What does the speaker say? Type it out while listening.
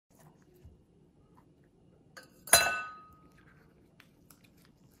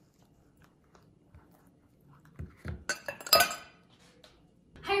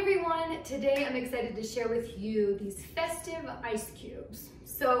Today I'm excited to share with you these festive ice cubes.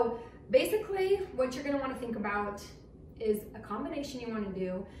 So basically what you're going to want to think about is a combination you want to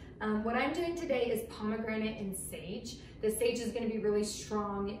do. What I'm doing today is pomegranate and sage. The sage is going to be really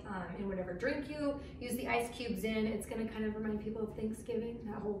strong in whatever drink you use the ice cubes in. It's going to kind of remind people of Thanksgiving,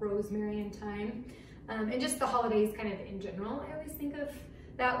 that whole rosemary and thyme, and just the holidays kind of in general. I always think of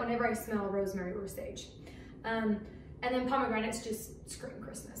that whenever I smell rosemary or sage. And then pomegranates just scream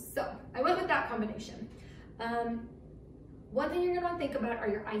Christmas. So I went with that combination. One thing you're gonna think about are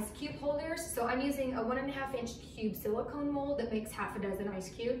your ice cube holders. So I'm using a 1.5 inch cube silicone mold that makes half a dozen ice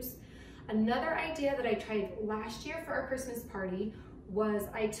cubes. Another idea that I tried last year for our Christmas party was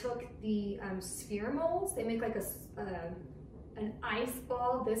I took the sphere molds. They make like an ice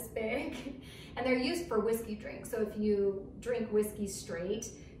ball this big, and they're used for whiskey drinks. So if you drink whiskey straight,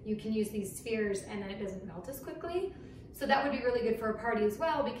 you can use these spheres and then it doesn't melt as quickly. So that would be really good for a party as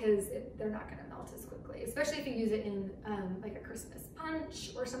well because they're not gonna melt as quickly, especially if you use it in like a Christmas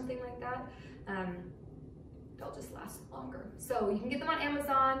punch or something like that. They'll just last longer. So you can get them on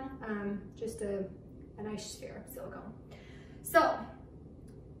Amazon, just a nice sphere of silicone. So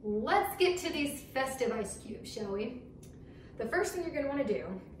let's get to these festive ice cubes, shall we? The first thing you're gonna wanna do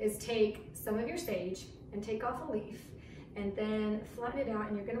is take some of your sage and take off a leaf and then flatten it out,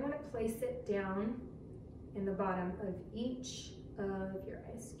 and you're gonna wanna place it down in the bottom of each of your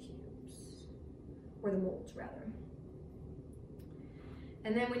ice cubes, or the molds rather.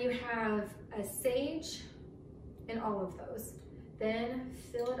 And then when you have a sage in all of those, then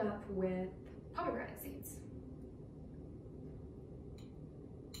fill it up with pomegranate seeds.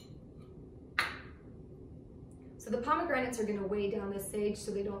 So the pomegranates are gonna weigh down the sage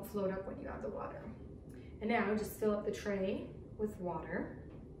so they don't float up when you add the water. And now just fill up the tray with water.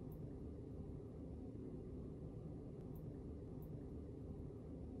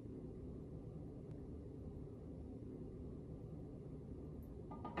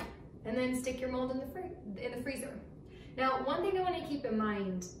 And then stick your mold in the freezer. Now, one thing I want to keep in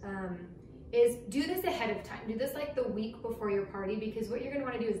mind is do this ahead of time. Do this like the week before your party, because what you're going to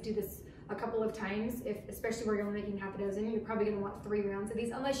want to do is do this a couple of times, especially where you're only making half a dozen. You're probably going to want 3 rounds of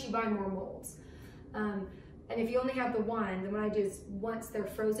these unless you buy more molds. And if you only have the one, then what I do is once they're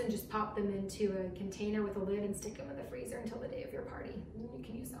frozen, just pop them into a container with a lid and stick them in the freezer until the day of your party. And you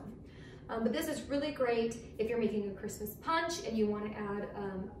can use them. But this is really great if you're making a Christmas punch and you want to add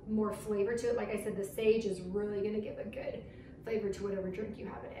more flavor to it. Like I said, the sage is really going to give a good flavor to whatever drink you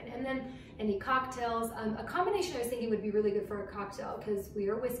have it in. And then any cocktails, a combination I was thinking would be really good for a cocktail because we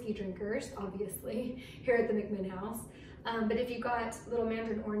are whiskey drinkers, obviously, here at the McMinn house. But if you got little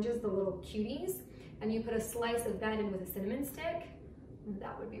mandarin oranges, the little cuties, and you put a slice of that in with a cinnamon stick,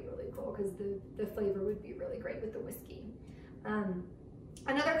 that would be really cool because the flavor would be really great with the whiskey.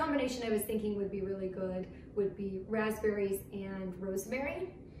 Another combination I was thinking would be really good would be raspberries and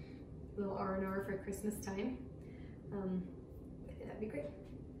rosemary. A little R&R for Christmas time. I think that'd be great.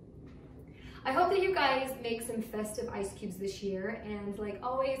 I hope that you guys make some festive ice cubes this year, and like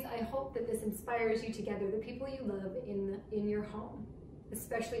always, I hope that this inspires you to gather the people you love in your home,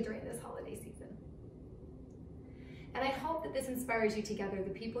 especially during this holiday season. And I hope that this inspires you to gather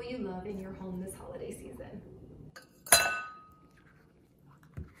the people you love in your home this holiday season.